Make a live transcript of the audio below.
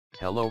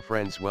Hello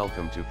friends,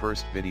 welcome to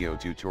first video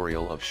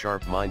tutorial of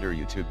SharpMinder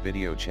YouTube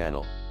video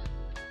channel.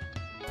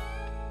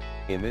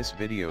 In this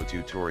video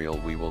tutorial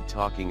we will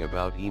talking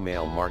about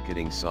email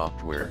marketing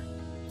software,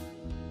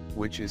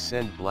 which is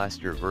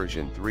SendBlaster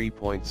version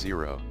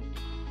 3.0.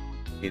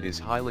 It is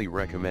highly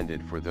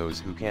recommended for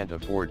those who can't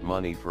afford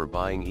money for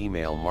buying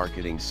email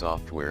marketing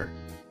software.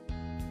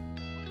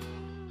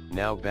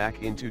 Now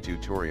back into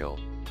tutorial.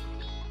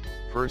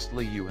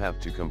 Firstly, you have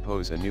to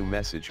compose a new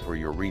message for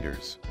your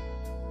readers.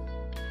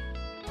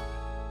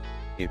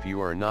 If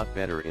you are not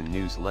better in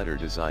newsletter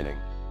designing,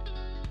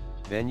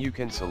 then you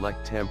can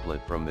select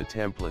template from the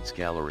templates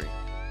gallery.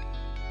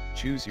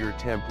 Choose your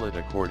template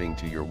according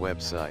to your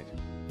website.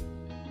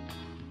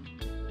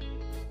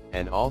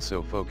 And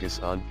also focus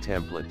on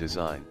template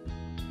design.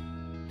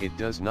 It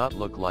does not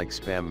look like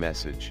spam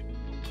message.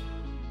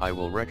 I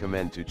will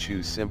recommend to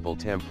choose simple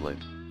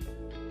template.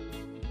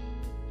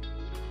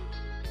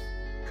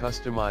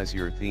 Customize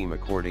your theme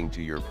according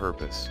to your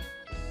purpose.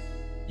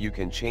 You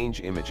can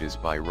change images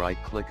by right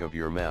click of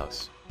your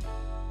mouse.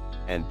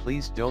 And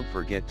please don't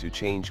forget to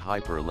change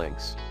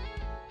hyperlinks.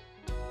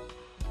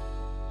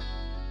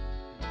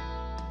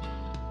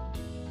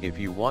 If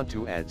you want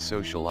to add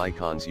social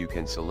icons, you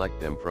can select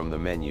them from the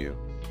menu.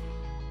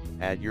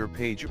 Add your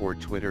page or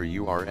Twitter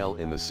URL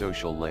in the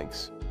social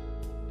links.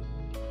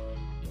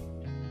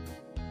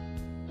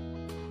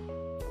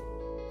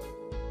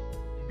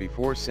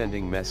 Before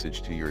sending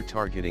message to your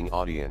targeting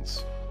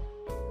audience,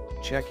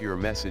 check your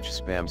message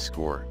spam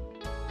score.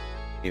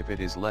 If it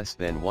is less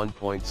than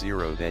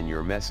 1.0, then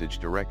your message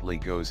directly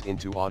goes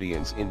into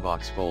audience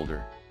inbox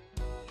folder.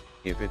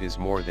 If it is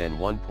more than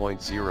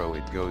 1.0,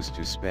 it goes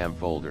to spam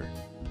folder,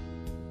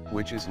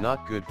 which is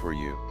not good for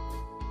you.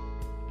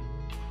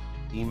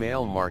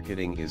 Email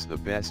marketing is the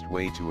best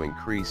way to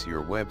increase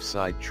your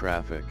website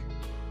traffic.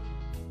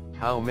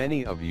 How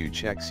many of you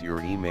checks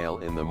your email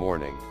in the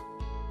morning?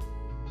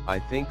 I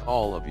think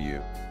all of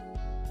you.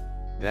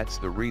 That's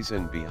the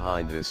reason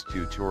behind this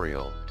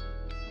tutorial.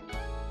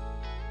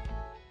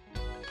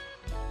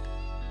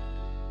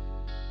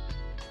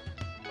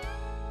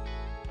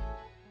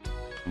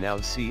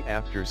 Now see,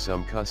 after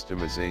some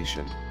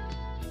customization,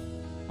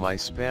 my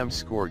spam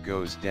score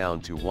goes down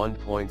to 1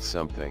 point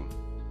something.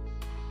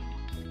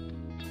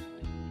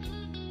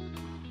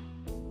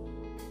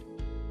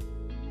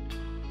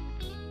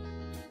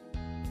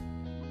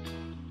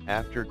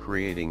 After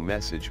creating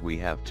message, we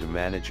have to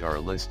manage our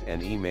list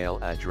and email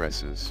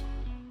addresses.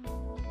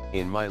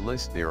 In my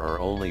list there are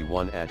only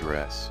one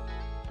address.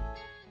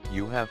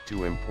 You have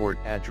to import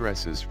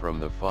addresses from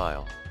the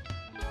file.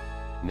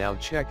 Now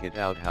check it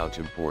out how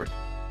to import.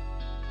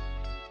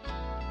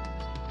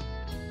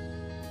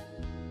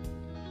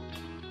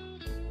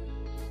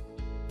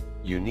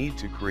 You need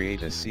to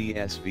create a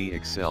CSV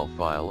Excel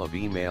file of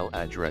email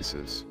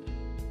addresses.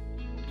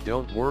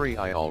 Don't worry,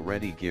 I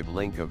already give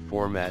link of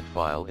format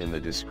file in the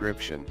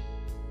description.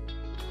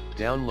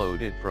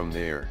 Download it from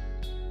there.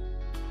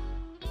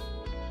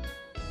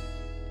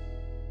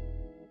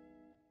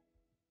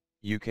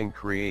 You can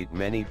create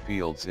many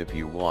fields if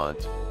you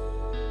want,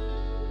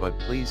 but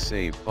please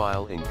save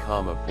file in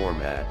comma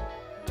format.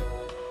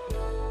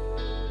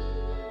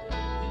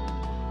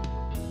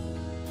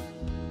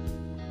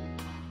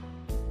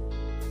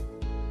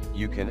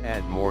 You can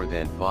add more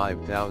than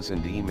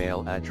 5,000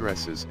 email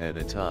addresses at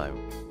a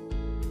time.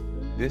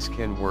 This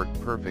can work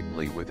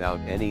perfectly without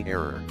any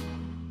error.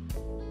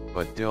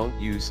 But don't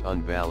use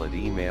invalid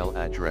email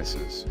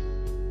addresses.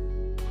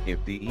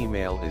 If the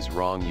email is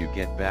wrong, you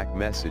get back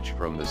message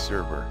from the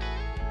server.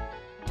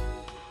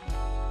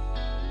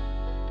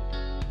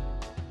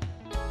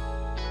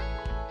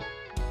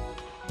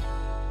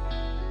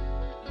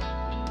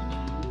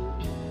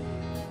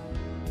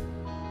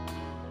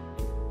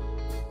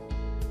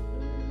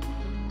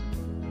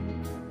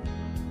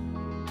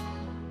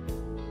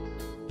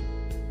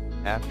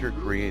 After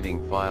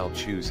creating file,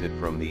 choose it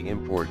from the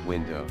import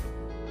window.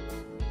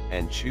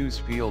 And choose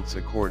fields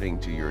according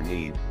to your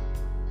need.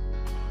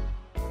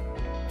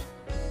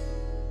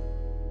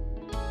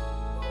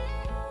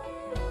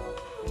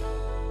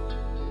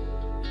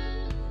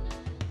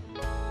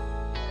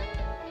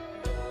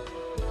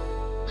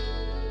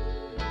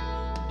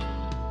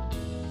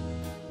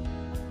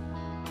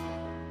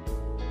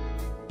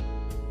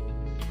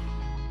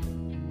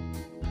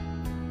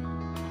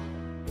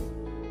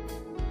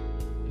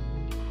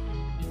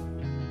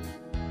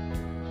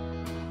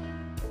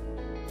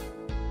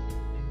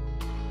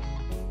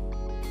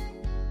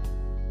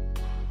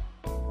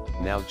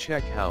 Now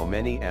check how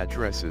many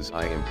addresses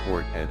I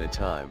import at a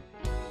time.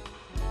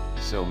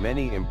 So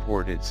many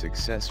imported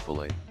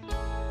successfully.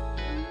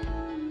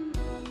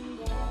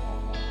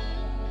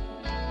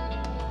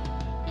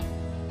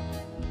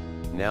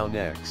 Now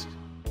next,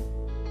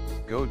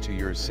 go to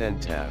your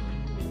Send tab.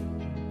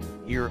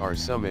 Here are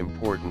some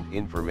important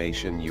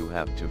information you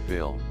have to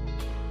fill.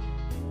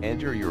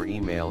 Enter your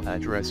email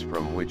address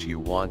from which you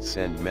want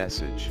send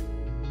message.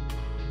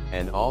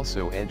 And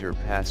also enter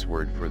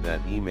password for that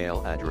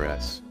email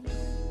address.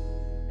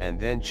 And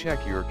then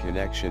check your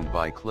connection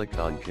by click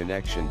on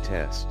connection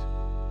test.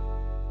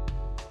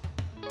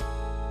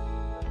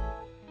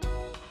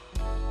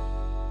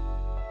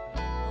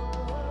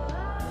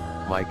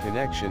 My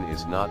connection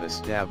is not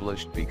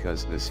established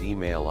because this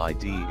email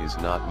ID is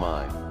not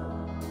mine.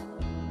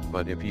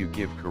 But if you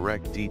give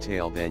correct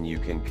detail, then you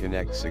can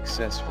connect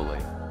successfully.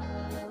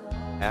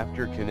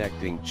 After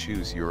connecting,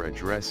 choose your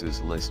addresses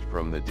list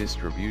from the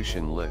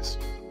distribution list.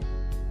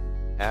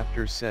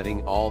 After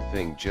setting all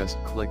things, just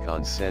click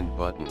on send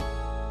button.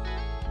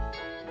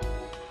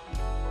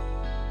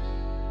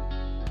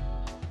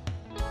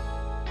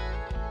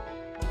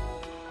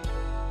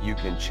 You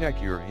can check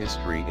your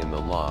history in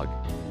the log.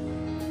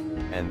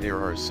 And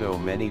there are so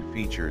many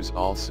features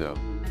also.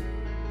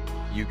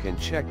 You can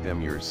check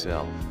them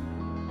yourself.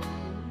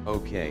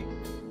 Okay,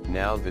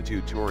 now the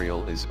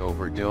tutorial is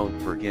over. Don't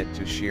forget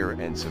to share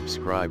and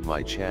subscribe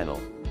my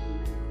channel.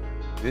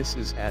 This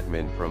is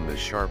admin from the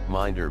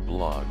Sharpminder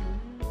blog.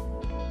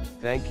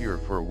 Thank you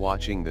for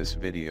watching this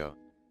video.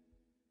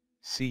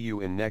 See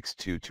you in next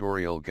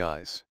tutorial,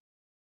 guys.